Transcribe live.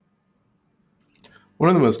One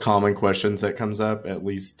of the most common questions that comes up, at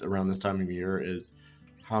least around this time of year, is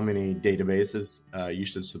how many databases you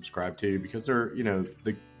should subscribe to, because a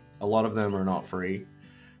lot of them are not free,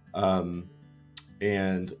 um,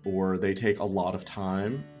 and or they take a lot of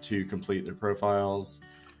time to complete their profiles.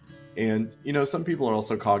 And some people are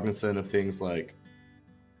also cognizant of things like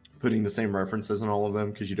putting the same references in all of them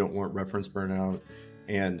because you don't want reference burnout.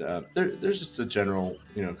 And there's just a general,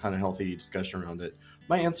 kind of healthy discussion around it.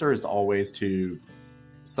 My answer is always to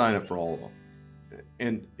sign up for all of them.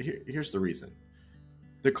 And here's the reason.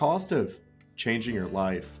 The cost of changing your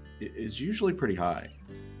life is usually pretty high.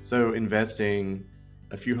 So investing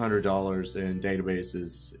a few $100s in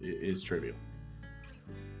databases is trivial.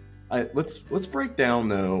 Let's break down,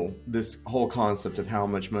 though, this whole concept of how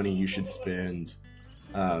much money you should spend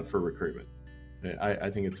for recruitment.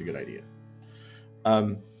 I think it's a good idea.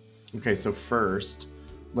 Okay, so first,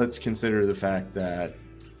 let's consider the fact that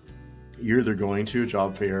you're either going to a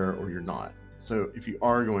job fair or you're not. So if you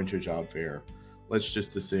are going to a job fair, let's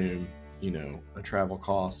just assume, a travel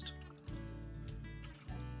cost.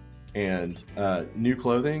 And new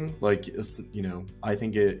clothing, I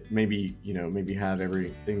think it maybe have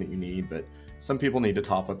everything that you need, but some people need to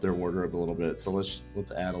top up their wardrobe a little bit. So let's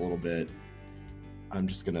add a little bit. I'm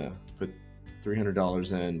just gonna put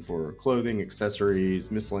 $300 in for clothing,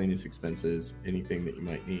 accessories, miscellaneous expenses, anything that you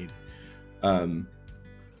might need.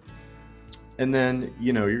 And then,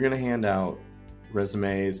 you're going to hand out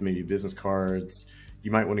resumes, maybe business cards.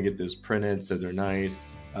 You might want to get those printed so they're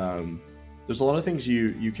nice. There's a lot of things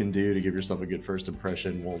you can do to give yourself a good first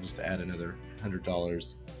impression. We'll just add another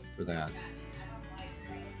 $100 for that.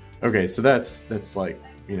 Okay, so that's like,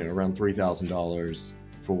 around $3,000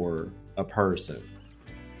 for a person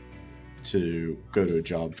to go to a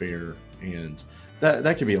job fair. And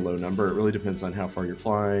that can be a low number. It really depends on how far you're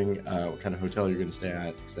flying, what kind of hotel you're going to stay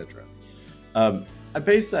at, etc. I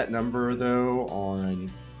base that number, though,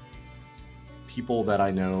 on people that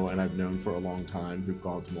I know and I've known for a long time who've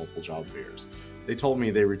gone to multiple job fairs. They told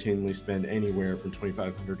me they routinely spend anywhere from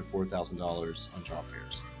 $2,500 to $4,000 on job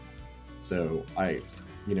fairs. So I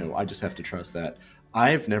just have to trust that.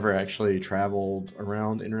 I've never actually traveled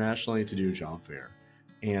around internationally to do a job fair,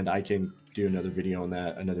 and I can do another video on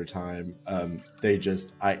that another time.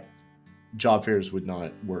 Job fairs would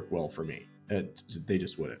not work well for me. They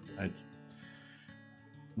just wouldn't.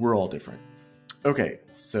 We're all different. Okay,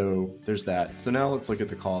 so there's that. So now let's look at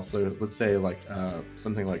the cost. So let's say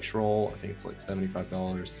something like Schroll, I think it's like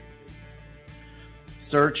 $75.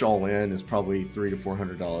 Search all in is probably $300 to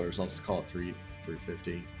 $400. I'll just call it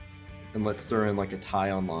 $350. And let's throw in like a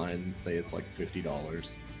tie online and say it's like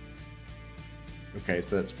 $50. Okay,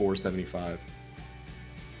 so that's $475.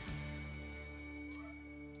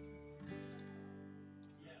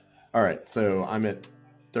 All right, so I'm at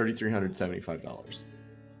 $3,375.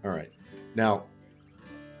 All right. Now,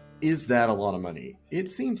 is that a lot of money? It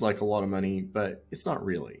seems like a lot of money, but it's not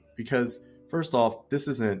really, because first off, this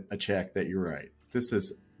isn't a check that you write.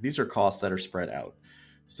 These are costs that are spread out.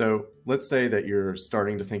 So let's say that you're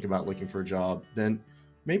starting to think about looking for a job, then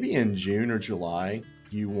maybe in June or July,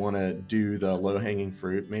 you want to do the low-hanging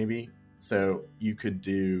fruit maybe. So you could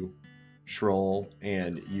do Schroll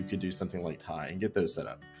and you could do something like Tie and get those set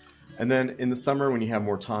up. And then in the summer, when you have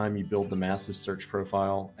more time, you build the massive search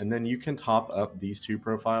profile, and then you can top up these two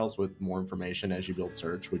profiles with more information as you build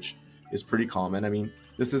search, which is pretty common. I mean,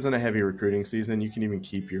 this isn't a heavy recruiting season. You can even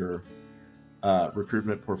keep your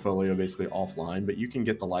recruitment portfolio basically offline, but you can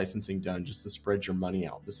get the licensing done just to spread your money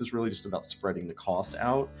out. This is really just about spreading the cost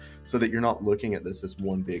out so that you're not looking at this as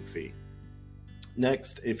one big fee.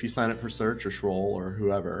 Next, if you sign up for Search or Schroll or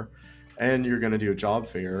whoever, and you're going to do a job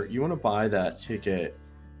fair, you want to buy that ticket.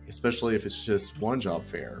 Especially if it's just one job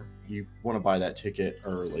fair, you want to buy that ticket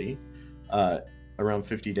early, around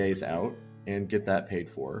 50 days out, and get that paid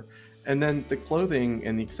for. And then the clothing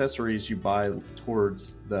and the accessories you buy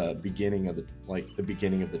towards the beginning of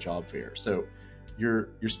the job fair. So you're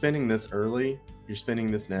spending this early, you're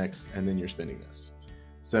spending this next, and then you're spending this.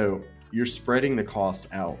 So you're spreading the cost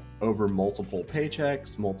out over multiple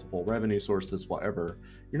paychecks, multiple revenue sources, whatever.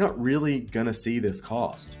 You're not really gonna see this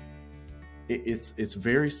cost. It's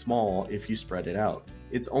very small if you spread it out.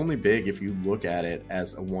 It's only big if you look at it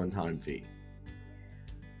as a one-time fee.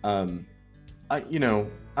 I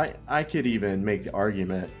could even make the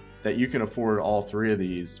argument that you can afford all three of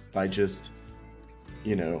these by just,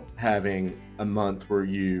 having a month where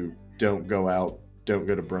you don't go out, don't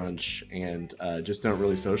go to brunch, and just don't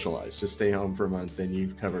really socialize. Just stay home for a month, and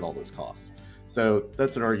you've covered all those costs. So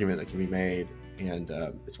that's an argument that can be made, and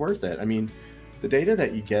it's worth it. I mean, the data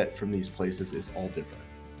that you get from these places is all different.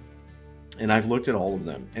 And I've looked at all of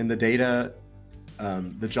them, and the data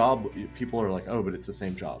The job, people are like, oh, but it's the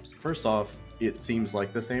same jobs. First off, it seems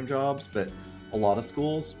like the same jobs, but a lot of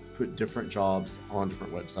schools put different jobs on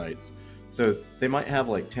different websites. So they might have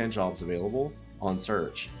like 10 jobs available on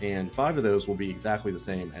search, and 5 of those will be exactly the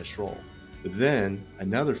same as Schroll. But then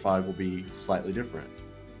another 5 will be slightly different.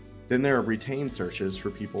 Then there are retained searches for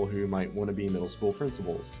people who might want to be middle school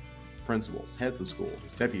principals, heads of school,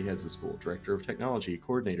 deputy heads of school, director of technology,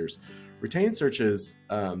 coordinators. Retained searches,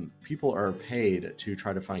 people are paid to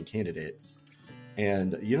try to find candidates,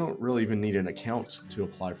 and you don't really even need an account to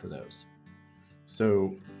apply for those.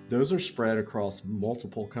 So those are spread across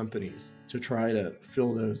multiple companies to try to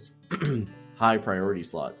fill those high priority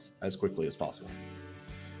slots as quickly as possible.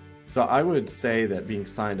 So I would say that being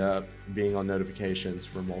signed up, being on notifications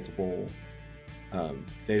for multiple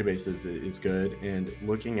databases is good, and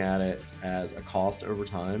looking at it as a cost over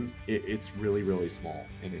time, it's really, really small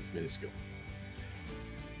and it's minuscule.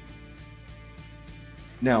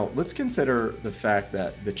 Now, let's consider the fact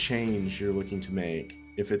that the change you're looking to make,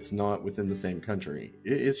 if it's not within the same country,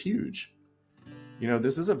 is huge.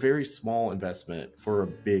 This is a very small investment for a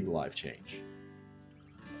big life change.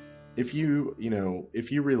 If you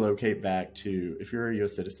relocate back to, if you're a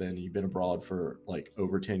US citizen, you've been abroad for like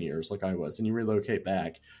over 10 years, like I was, and you relocate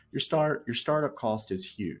back, your startup cost is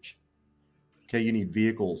huge. Okay, you need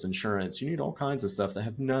vehicles, insurance, you need all kinds of stuff that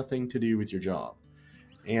have nothing to do with your job.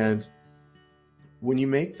 And when you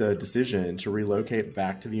make the decision to relocate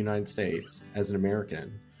back to the United States as an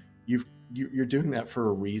American, you're doing that for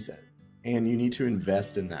a reason, and you need to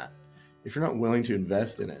invest in that. If you're not willing to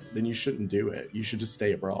invest in it, then you shouldn't do it. You should just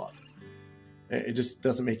stay abroad. It just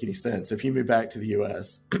doesn't make any sense. If you move back to the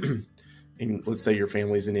US and let's say your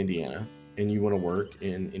family's in Indiana and you want to work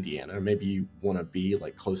in Indiana, or maybe you want to be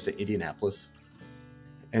like close to Indianapolis,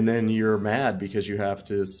 and then you're mad because you have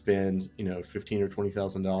to spend, $15,000 or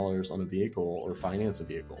 $20,000 on a vehicle or finance a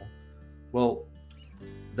vehicle. Well,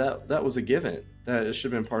 that was a given. That it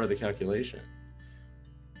should have been part of the calculation.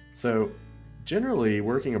 So generally,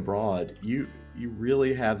 working abroad, you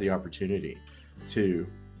really have the opportunity to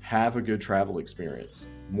have a good travel experience,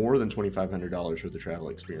 more than $2,500 worth of travel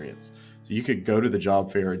experience. So you could go to the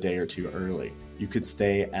job fair a day or two early. You could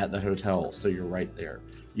stay at the hotel, so you're right there.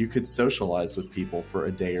 You could socialize with people for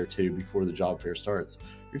a day or two before the job fair starts.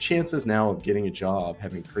 Your chances now of getting a job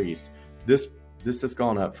have increased. This has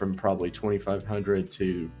gone up from probably $2,500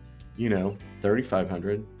 to,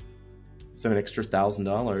 $3,500. So an extra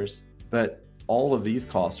 $1,000. But all of these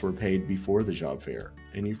costs were paid before the job fair,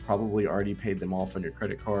 and you've probably already paid them off on your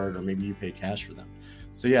credit card, or maybe you pay cash for them.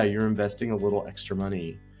 So yeah, you're investing a little extra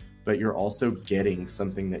money, but you're also getting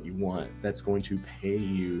something that you want that's going to pay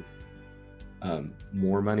you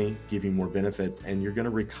more money, give you more benefits, and you're going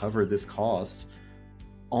to recover this cost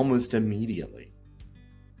almost immediately.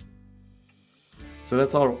 So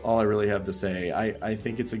that's all I really have to say. I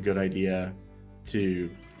think it's a good idea to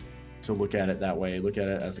look at it that way, look at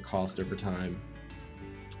it as a cost over time,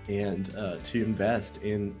 and to invest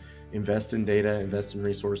in data, invest in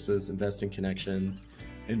resources, invest in connections,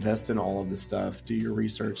 invest in all of this stuff. Do your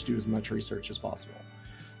research, do as much research as possible.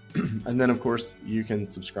 And then, of course, you can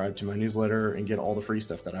subscribe to my newsletter and get all the free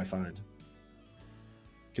stuff that I find.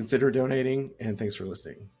 Consider donating, and thanks for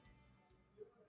listening.